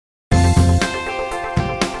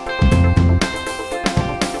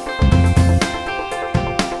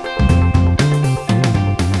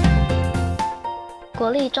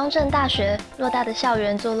国立中正大学，偌大的校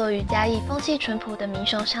园坐落于嘉义风气淳朴的民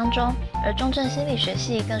雄乡中，而中正心理学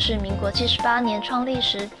系更是民国78年创立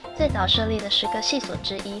时最早设立的10个系所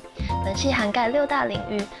之一。本系涵盖6大领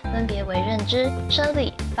域，分别为认知、生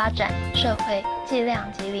理、发展、社会、计量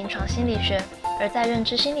及临床心理学。而在认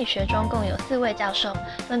知心理学中共有4位教授，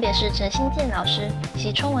分别是陈欣进老师、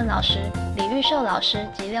袭充文老师、李玉琇老师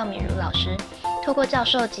及廖敏如老师。透过教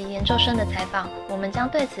授及研究生的采访，我们将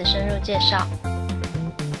对此深入介绍。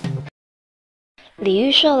李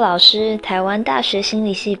玉琇老师，台湾大学心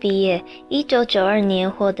理系毕业，1992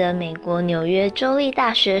年获得美国纽约州立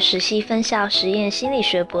大学实习分校实验心理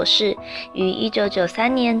学博士，于1993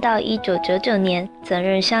年到1999年曾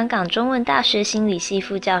任香港中文大学心理系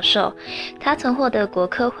副教授。他曾获得国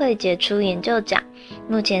科会杰出研究奖，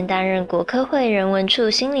目前担任国科会人文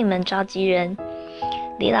处心理门召集人。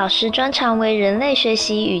李老师专长为人类学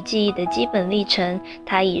习与记忆的基本历程，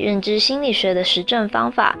他以认知心理学的实证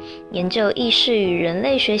方法，研究意识与人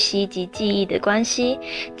类学习及记忆的关系。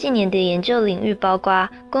近年的研究领域包括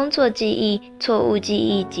工作记忆、错误记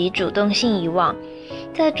忆及主动性遗忘。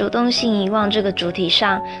在主动性遗忘这个主题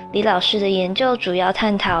上，李老师的研究主要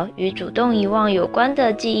探讨与主动遗忘有关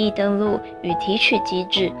的记忆登录与提取机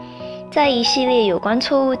制。在一系列有关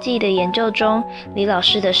错误记忆的研究中，李老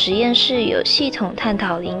师的实验室有系统探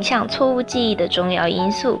讨影响错误记忆的重要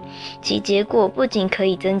因素，其结果不仅可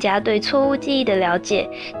以增加对错误记忆的了解，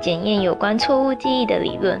检验有关错误记忆的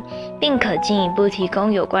理论，并可进一步提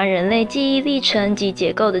供有关人类记忆历程及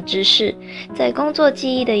结构的知识。在工作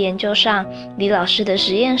记忆的研究上，李老师的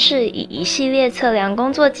实验室以一系列测量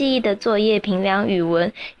工作记忆的作业评量语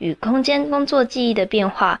文与空间工作记忆的变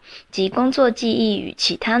化及工作记忆与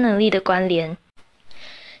其他能力的关联。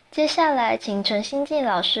接下来，请陈欣进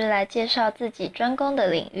老师来介绍自己专攻的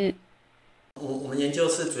领域。我们研究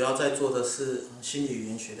室主要在做的是心理语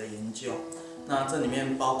言学的研究，那这里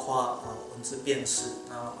面包括文字辨识。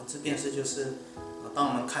那文字辨识就是当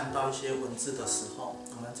我们看到一些文字的时候，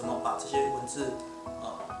我们怎么把这些文字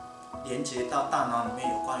连接到大脑里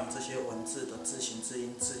面有关于这些文字的字形、字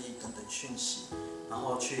音、字义等等讯息，然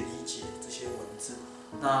后去理解这些文字。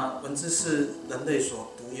那文字是人类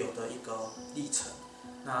所独有的一个历程，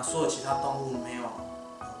那所有其他动物没有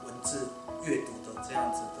文字阅读的这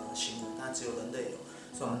样子的行为，但只有人类有，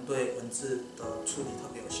所以我们对文字的处理特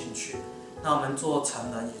别有兴趣。那我们做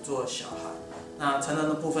成人也做小孩，那成人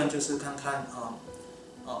的部分就是看看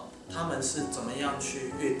他们是怎么样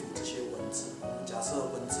去阅读这些文字。我们假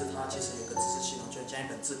设文字它其实有一个知识系统，就像一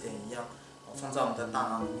本字典一样，放在我们的大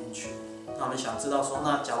脑里面去。那我们想知道说，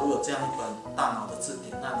那假如有这样一本大脑的字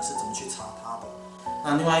典，那你是怎么去查它的？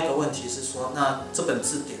那另外一个问题是说，那这本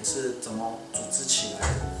字典是怎么组织起来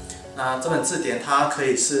的？那这本字典它可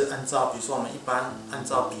以是按照，比如说我们一般按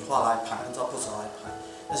照笔画来排，按照部首来排，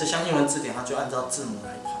但是像英文字典它就按照字母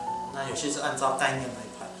来排。那有些是按照概念来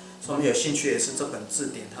排，所以我们有兴趣也是这本字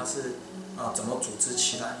典它是怎么组织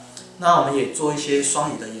起来。那我们也做一些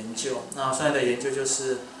双语的研究。那双语的研究就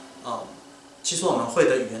是其实我们会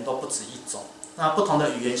的语言都不止一种。那不同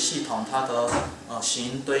的语言系统，它的形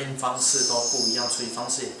音对应方式都不一样，处理方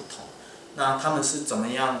式也不同。那他们是怎么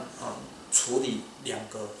样处理2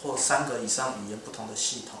个或3个以上语言不同的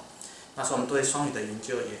系统？那所以我们对双语的研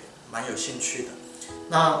究也蛮有兴趣的。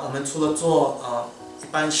那我们除了做一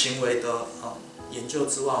般行为的研究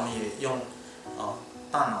之外，我们也用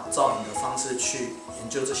大脑造影的方式去研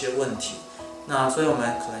究这些问题。那所以我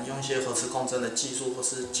们可能用一些核磁共振的技术，或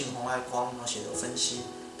是近红外光血流分析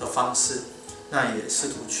的方式，那也试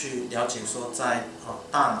图去了解说在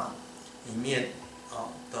大脑里面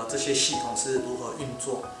的这些系统是如何运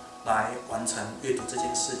作，来完成阅读这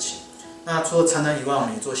件事情。那除了成人以外，我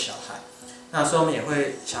们也做小孩。那所以我们也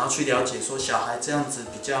会想要去了解说，小孩这样子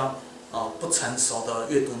比较不成熟的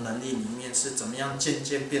阅读能力里面，是怎么样渐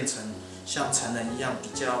渐变成像成人一样比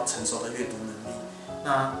较成熟的阅读能力。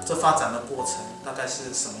那这发展的过程大概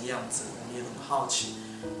是什么样子，我们也很好奇。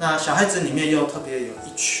那小孩子里面又特别有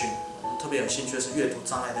一群我们特别有兴趣的是阅读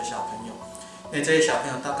障碍的小朋友，因为这些小朋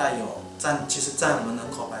友大概其实占我们人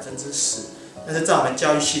口10%，但是在我们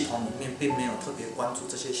教育系统里面并没有特别关注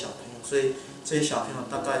这些小朋友，所以这些小朋友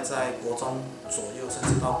大概在国中左右，甚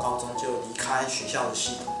至到高中就离开学校的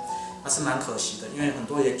系统，那是蛮可惜的。因为很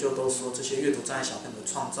多研究都说，这些阅读障碍小朋友的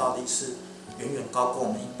创造力是远远高过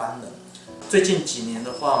我们一般人。最近几年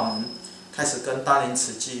的话，我们开始跟大林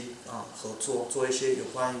慈济合作，做一些有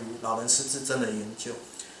关于老人失智症的研究。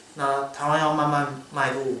那台湾要慢慢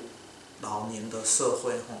迈入老年的社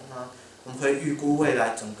会，那我们会预估未来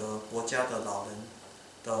整个国家的老人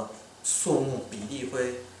的数目比例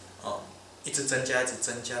会一直增加，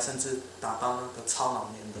甚至达到那个超老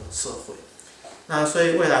年的社会。那所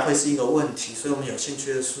以未来会是一个问题，所以我们有兴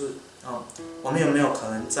趣的是，我们有没有可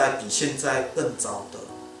能在比现在更早的，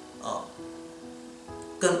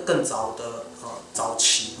更早的早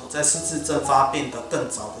期，在失智症发病的更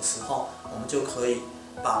早的时候，我们就可以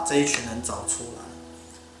把这一群人找出来。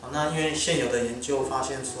那因为现有的研究发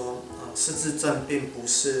现说，失智症并不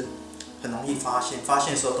是很容易发现，发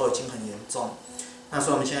现的时候都已经很严重。那所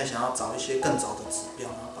以我们现在想要找一些更早的指标，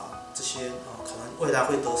然后把这些可能未来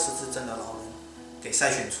会得失智症的老人给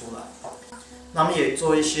筛选出来。那我们也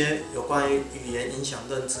做一些有关于语言影响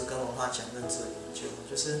认知跟文化影响认知的研究，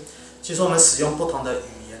就是其实我们使用不同的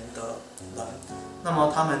语言的人，那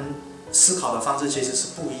么他们思考的方式其实是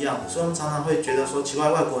不一样的，所以我们常常会觉得说，奇怪，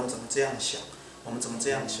外国人怎么这样想，我们怎么这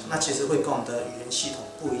样想？那其实会跟我们的语言系统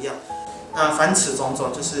不一样。那凡此种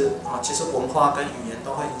种，就是其实文化跟语言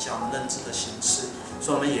都会影响我们认知的形式，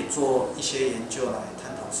所以我们也做一些研究来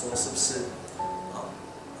探讨说，是不是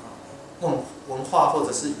文化或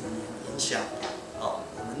者是语言影响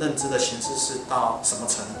我们认知的形式是到什么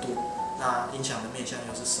程度？那影响的面向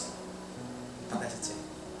又是什么？大概是这样。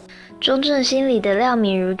中正心理的廖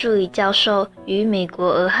敏如助理教授于美国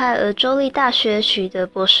俄亥俄州立大学取得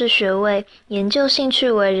博士学位，研究兴趣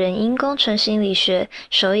为人因工程心理学、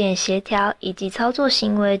手眼协调以及操作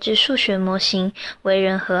行为之数学模型，为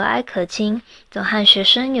人和蔼可亲，总和学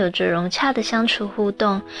生有着融洽的相处互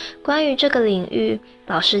动。关于这个领域，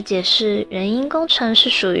老师解释，人因工程是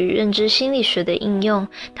属于认知心理学的应用，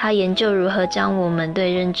他研究如何将我们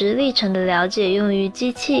对认知历程的了解用于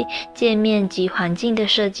机器、界面及环境的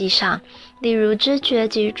设计上。例如知觉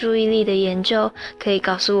及注意力的研究，可以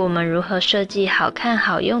告诉我们如何设计好看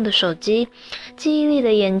好用的手机；记忆力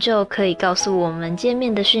的研究可以告诉我们界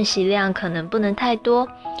面的讯息量可能不能太多。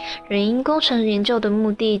人因工程研究的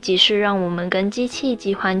目的，即是让我们跟机器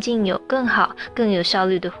及环境有更好、更有效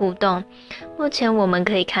率的互动。目前我们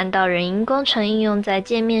可以看到人因工程应用在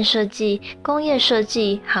界面设计、工业设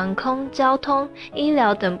计、航空、交通、医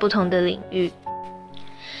疗等不同的领域。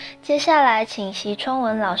接下来，请袭充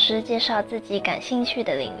文老师介绍自己感兴趣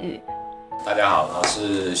的领域。大家好，我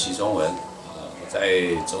是袭充文，我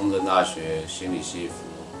在中正大学心理系服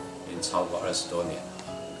务已经超过20多年，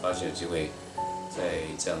很高兴有机会在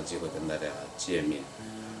这样的机会跟大家见面。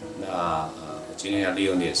那我今天要利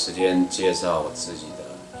用点时间介绍我自己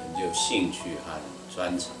的研究兴趣和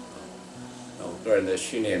专长。那我个人的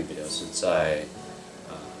训练比较是在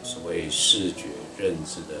所谓视觉认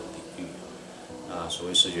知的领域。所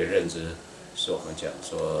谓视觉认知，是我们讲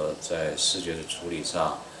说在视觉的处理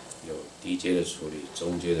上有低阶的处理、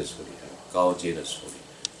中阶的处理，还有高阶的处理，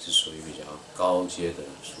是属于比较高阶的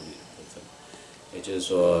处理的部分。也就是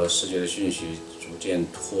说，视觉的讯息逐渐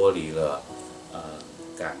脱离了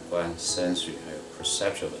感官 sensory 还有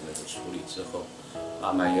perceptual 的那个处理之后，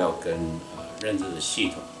慢慢要跟认知的系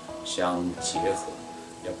统相结合，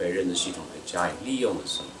要被认知系统来加以利用的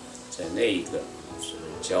时候，在那一个所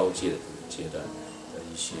谓交界的阶段的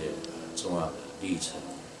一些重要的历程、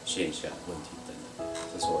现象、问题等等，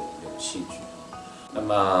这是我研究的兴趣。那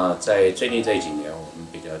么在最近这几年，我们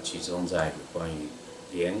比较集中在有关于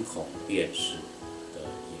脸孔辨识的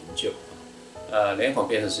研究。脸孔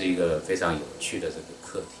辨识是一个非常有趣的这个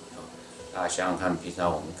课题大家想想看，平常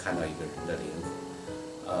我们看到一个人的脸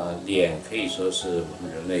孔，脸可以说是我们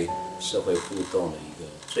人类社会互动的一个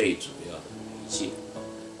最主要的媒介。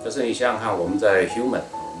可是你想想看，我们在 human，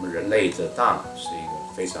 我们人类的大脑是一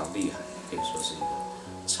个非常厉害，可以说是一个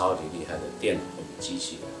超级厉害的电脑或者机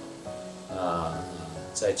器人。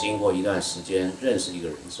在经过一段时间认识一个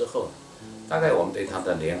人之后，大概我们对他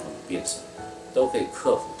的脸孔的辨识都可以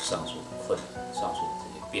克服上述的困难，上述的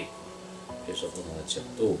这些变化，比如说不同的角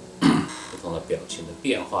度、不同的表情的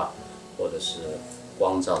变化，或者是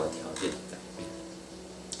光照的条件的改变。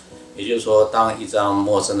也就是说，当一张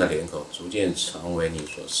陌生的脸孔逐渐成为你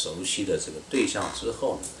所熟悉的这个对象之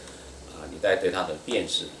后呢，你在对它的辨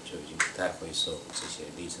识就已经不太会受这些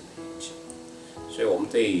历程的影响。所以，我们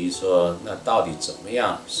对于说，那到底怎么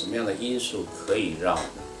样，什么样的因素可以让我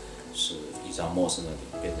们使一张陌生的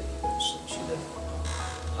脸变成一个熟悉的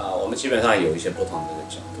脸我们基本上有一些不同的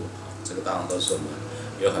角度这个当然都是我们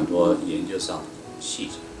有很多研究上的细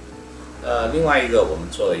节。另外一个我们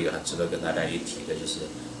做了一个很值得跟大家一提的，就是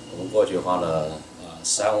我们过去花了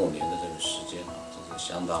3-5年的这个时间这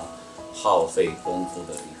是相当耗费功夫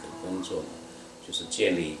的一个工作就是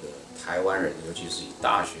建立一个台湾人，尤其是以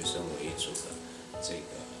大学生为主的这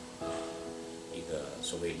个一个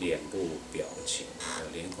所谓脸部表情和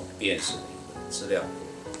脸孔辨识的一个资料库。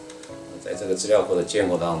在这个资料库的建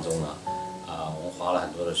构当中呢，我们花了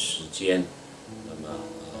很多的时间，那么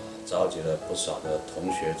召集了不少的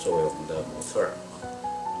同学作为我们的模特然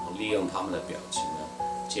后利用他们的表情呢，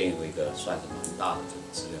建有一个算是蛮大的这个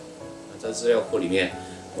资料。那在资料库里面，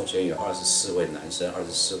目前有24位男生、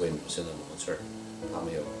24位女生的模特，他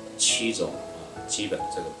们有7种基本的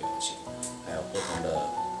这个表情，还有不同的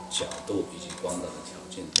角度以及光照的条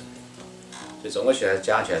件等等。所以总共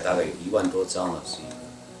加起来大概有1万多张呢，是一个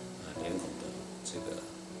脸孔的这个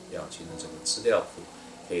表情的这个资料库，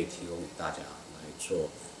可以提供给大家来做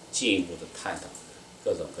进一步的探讨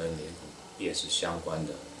各种跟脸孔辨识相关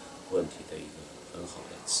的问题的一个很好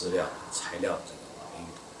的资料材料这个领域。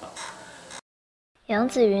杨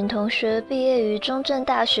子云同学毕业于中正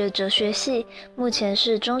大学哲学系，目前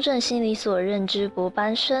是中正心理所认知博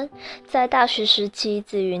班生。在大学时期，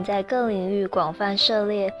子云在各领域广泛涉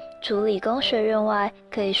猎，除理工学院外，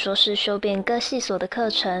可以说是修遍各系所的课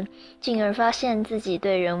程，进而发现自己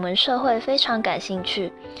对人文社会非常感兴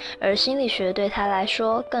趣。而心理学对他来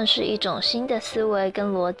说，更是一种新的思维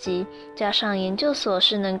跟逻辑，加上研究所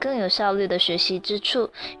是能更有效率的学习之处，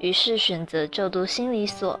于是选择就读心理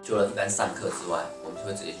所。除了单上课之外，我们就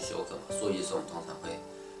会直接去修课嘛。所以的时候，我们通常会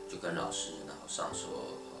就跟老师，然后上说，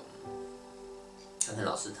看看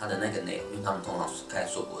老师他的那个内容，因为他们通常开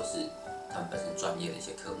始说过的是他们本身专业的一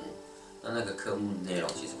些科目。那个科目内容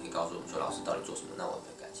其实可以告诉我们说，老师到底做什么，那我很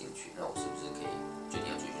感兴趣，那我是不是可以决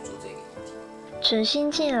定要继续做这个议题？陈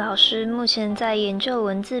欣进老师目前在研究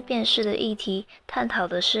文字辨识的议题，探讨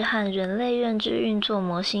的是和人类认知运作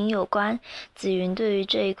模型有关。子云对于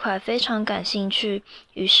这一块非常感兴趣，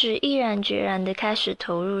于是毅然决然地开始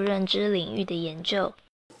投入认知领域的研究。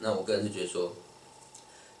那我个人是觉得说，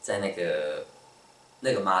在那个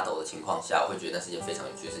model 的情况下，我会觉得那是一件非常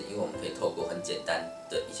有趣的事情，因为我们可以透过很简单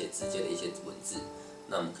的一些直接的一些文字，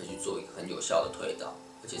那我们可以去做一个很有效的推导，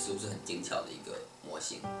而且是不是很精巧的一个模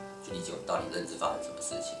型，去理解我们到底认知发生什么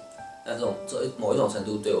事情。那某一种程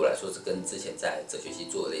度对我来说是跟之前在哲学系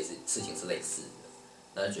做的事情是类似的，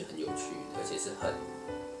那就觉得很有趣，而且是很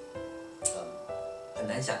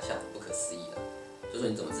难想象、不可思议的。就是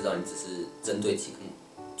你怎么知道你只是针对题目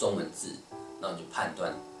中文字，那你就判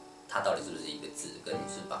断它到底是不是一个字，跟你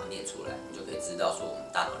是把它念出来，你就可以知道说我们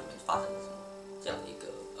大脑里面发生了什么这样的一个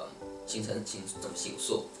形成怎么形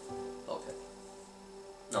塑。OK，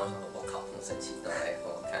 那我想说，我靠，这么神奇，那我来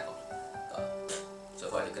帮我看好了，所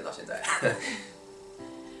以后来就跟到现在。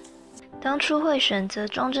当初会选择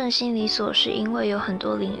中正心理所，是因为有很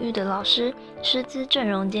多领域的老师师资阵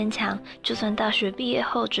容坚强，就算大学毕业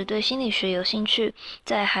后只对心理学有兴趣，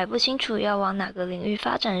在还不清楚要往哪个领域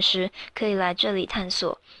发展时，可以来这里探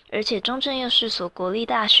索。而且中正又是所国立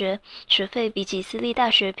大学，学费比起私立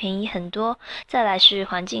大学便宜很多。再来是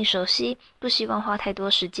环境熟悉，不希望花太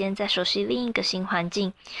多时间在熟悉另一个新环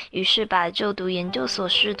境，于是把就读研究所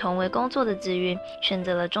视同为工作的子云选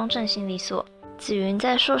择了中正心理所。子云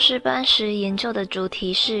在硕士班时研究的主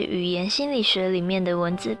题是语言心理学里面的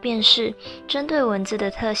文字辨识，针对文字的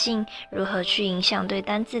特性，如何去影响对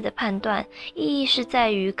单字的判断，意义是在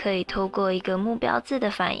于可以透过一个目标字的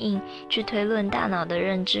反应，去推论大脑的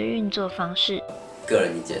认知运作方式。个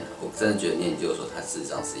人意见，我真的觉得念研究所它事实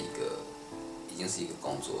上是已经是一个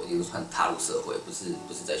工作，已经算踏入社会，不是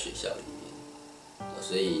在学校里面，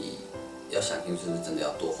所以要想清楚是不是真的要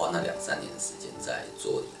多花那2-3年的时间在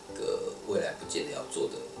做一个未来不见得要做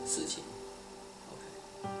的事情。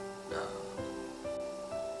OK， 那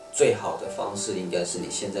最好的方式应该是你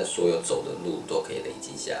现在所有走的路都可以累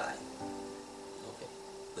积下来。OK，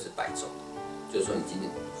 不是白走，就是说你今天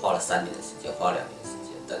花了3年的时间，花了2年的时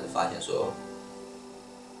间，但是发现说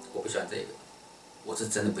我不喜欢这个，我是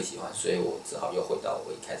真的不喜欢，所以我只好又回到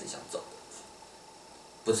我一开始想走的。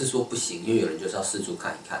不是说不行，因为有人就是要四处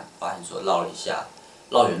看一看，发现说绕了一下，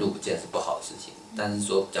绕远路不见得是不好的事情，但是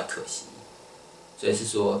说比较可惜。所以是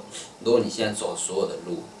说，如果你现在走所有的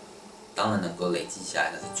路，当然能够累积下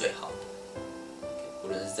来，那是最好的。无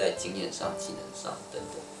论是在经验上、技能上等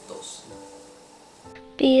等，都是。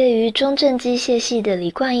毕业于中正机械系的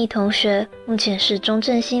李冠毅同学，目前是中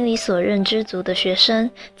正心理所认知组的学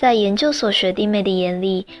生。在研究所学弟妹的眼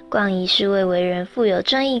里，冠毅是位为人富有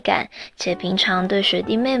正义感，且平常对学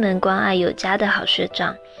弟妹们关爱有加的好学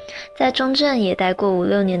长。在中正也待过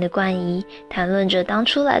5-6年的冠毅，谈论着当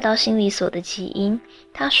初来到心理所的起因。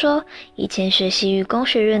他说，以前学习于工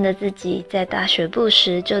学院的自己，在大学部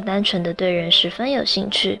时就单纯的对人十分有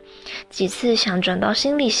兴趣，几次想转到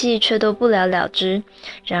心理系却都不了了之。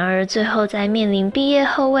然而最后在面临毕业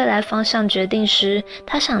后未来方向决定时，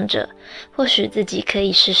他想着或许自己可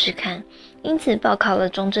以试试看，因此报考了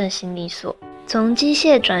中正心理所。从机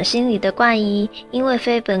械转心理的冠仪，因为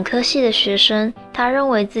非本科系的学生，他认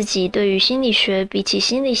为自己对于心理学比起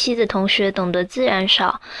心理系的同学懂得自然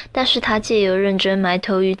少，但是他借由认真埋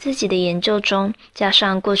头于自己的研究中，加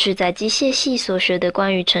上过去在机械系所学的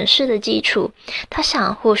关于程式的基础，他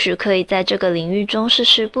想或许可以在这个领域中试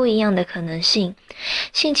试不一样的可能性。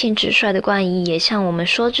性情直率的冠仪也向我们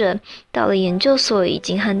说着，到了研究所已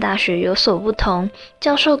经和大学有所不同，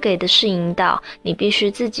教授给的是引导，你必须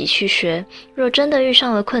自己去学。若真的遇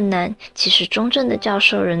上了困难，其实中正的教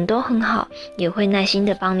授人都很好，也会耐心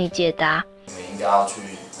的帮你解答。你们应该要去，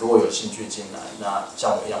如果有兴趣进来，那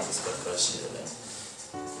像我一样不是本科系的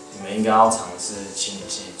人，你们应该要尝试心理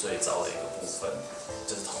系最早的一个部分，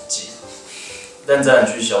就是统计，认真的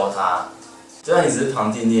去修它。就算你只是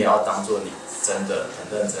旁听，你也要当做你真的很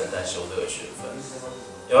认真在修这个学分，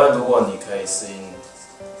因为如果你可以适应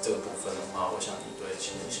这个部分的话，我想你对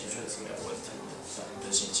心理系确实是没有问题的。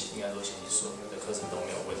就是心理系应该说心理所有的课程都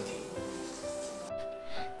没有问题。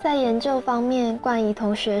在研究方面，冠仪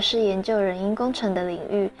同学是研究人因工程的领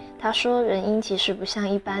域。他说，人因其实不像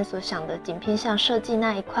一般所想的仅偏向设计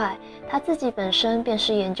那一块，他自己本身便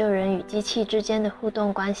是研究人与机器之间的互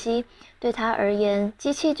动关系。对他而言，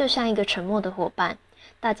机器就像一个沉默的伙伴。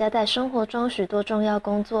大家在生活中许多重要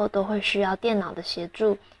工作都会需要电脑的协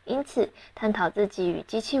助，因此探讨自己与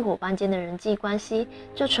机器伙伴间的人际关系，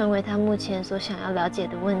就成为他目前所想要了解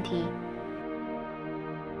的问题。